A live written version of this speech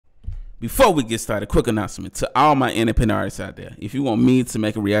Before we get started, quick announcement to all my independent artists out there. If you want me to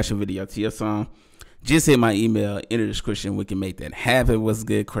make a reaction video to your song, just hit my email in the description. We can make that happen. What's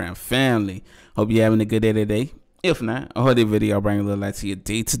good, Crown family? Hope you're having a good day today. If not, I hope this video will bring a little light to your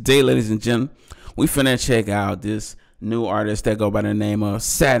day. Today, ladies and gentlemen, we finna check out this new artist that go by the name of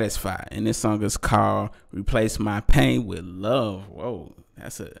Satisfied. And this song is called Replace My Pain with Love. Whoa,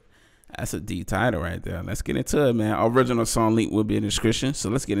 that's a deep title right there. Let's get into it, man. Our original song link will be in the description. So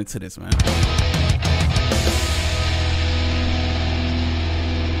let's get into this, man.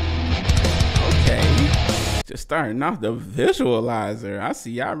 Okay. Just starting off the visualizer. I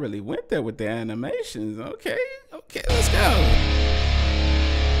see y'all really went there with the animations. Okay, let's go.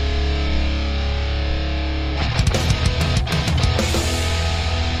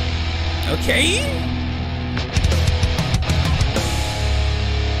 Okay.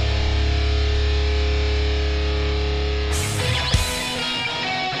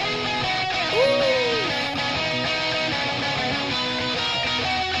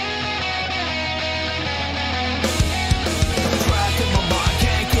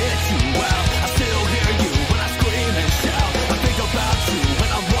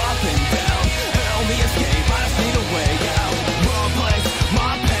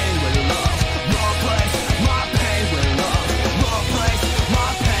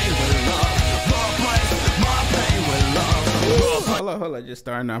 Hold on, just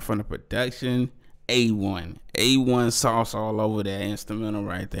starting out from the production. A1 sauce all over that instrumental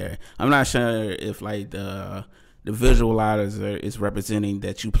right there. I'm not sure if like the visualizer is representing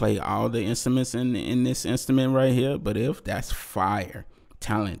that you play all the instruments in this instrument right here, but if that's fire,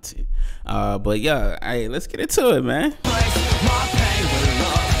 talented. But yeah, hey, let's get into it, man.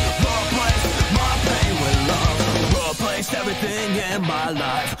 Everything in my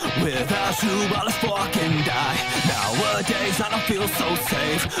life. Without you, I'll just fucking die. Nowadays, I don't feel so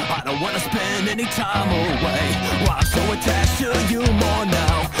safe. I don't wanna spend any time away. Why I'm so attached to you more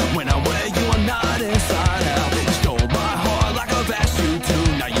now. When I'm with you, I'm not inside out. You stole my heart like I've asked you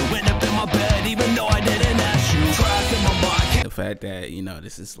to. Now you end up in my bed, even though I didn't ask you. Trapped in my mind. The fact that, you know,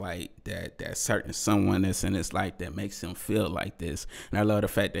 this is like that certain someone that's in his life that makes him feel like this. And I love the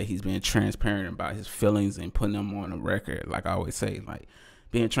fact that he's being transparent about his feelings and putting them on the record. Like I always say, like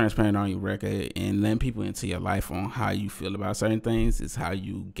being transparent on your record and letting people into your life on how you feel about certain things is how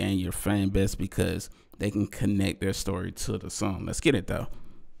you gain your fan base, because they can connect their story to the song. Let's get it though.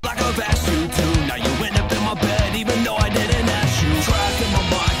 Like I've asked you to, now you end up in my bed, even though I didn't ask you. Trapped in my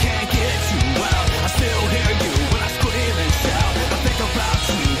mind, can't get you out. I still hear you when I scream and shout. I think about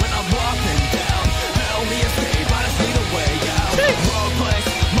you when I'm walking down. Help me escape, I just need a way out. Replace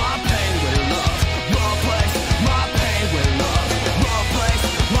my pain with love. Replace my pain with love. Replace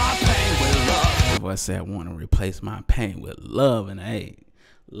my pain with love. I said I want to replace my pain with love, and hey,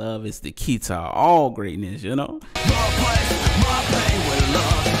 love is the key to all greatness, you know. Replace my pain with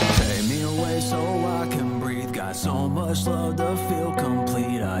love. Take me away so I can breathe. Got so much love to feel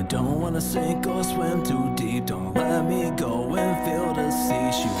complete. I don't wanna sink or swim too deep. Don't let me go and feel the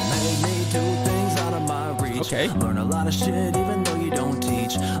seas. You made me do things out of my reach. Okay. Learn a lot of shit even though you don't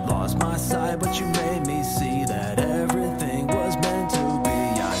teach. Lost my sight, but you made me see that everything was meant to be.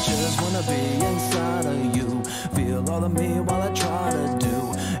 I just wanna be inside of you. Feel all of me while I try to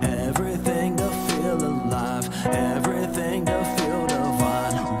do everything to feel alive. Everything to feel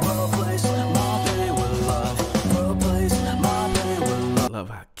divine. Replace my pain with love. Replace my pain with love. Love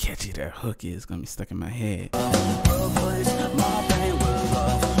how catchy that hook is. Gonna be stuck in my head. Replace my pain with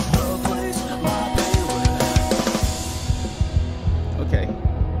love. Replace my pain with love. Okay.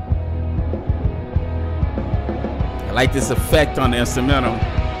 I like this effect on the instrumental.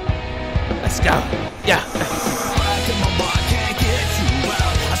 Let's go. Yeah.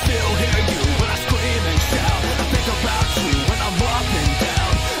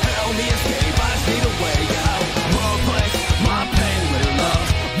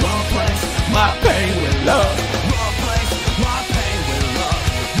 My pain with love. Replace my pain with love.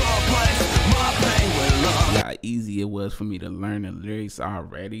 Replace my pain with love. How easy it was for me to learn the lyrics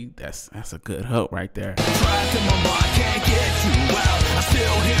already. That's a good hook right there. Trapped in my mind, can't get you out. I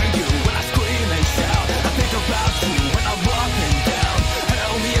still hear you when I scream and shout. I think about you when I'm walking down.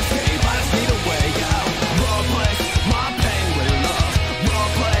 Help me escape, I just need a way out. Replace my pain with love.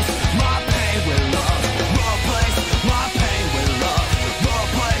 Replace my pain with love. Replace my pain with love.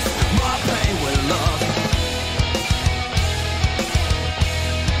 Replace my pain with love.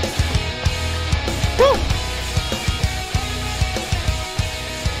 Woo!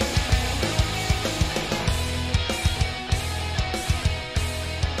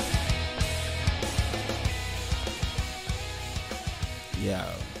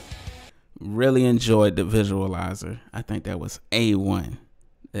 Really enjoyed the visualizer. I think that was A1.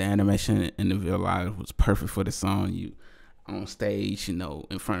 The animation in the visualizer was perfect for the song. You on stage, you know,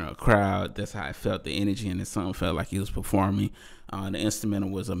 in front of a crowd. That's how I felt. The energy in the song felt like he was performing. The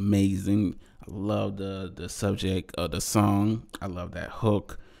instrumental was amazing. I love the subject of the song. I love that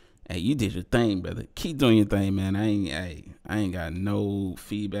hook. Hey, you did your thing, brother. Keep doing your thing, man. I ain't got no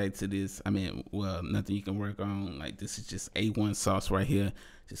feedback to this. I mean, well, nothing you can work on. Like, this is just A1 sauce right here.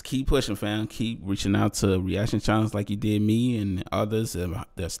 Just keep pushing, fam. Keep reaching out to reaction channels like you did me and others.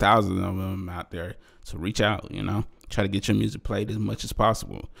 There's thousands of them out there. So reach out, you know. Try to get your music played as much as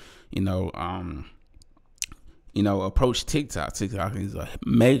possible. Approach TikTok. TikTok is a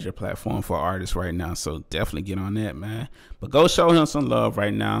major platform for artists right now, so definitely get on that, man. But go show him some love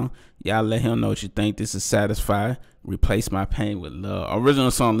right now. Y'all let him know what you think. This is Satisfy. Replace My Pain with Love.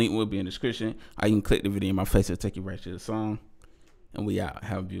 Original song link will be in the description. Or you can click the video in my face. It'll take you right to the song. And we out.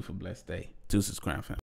 Have a beautiful, blessed day. Deuces, Crown Fam.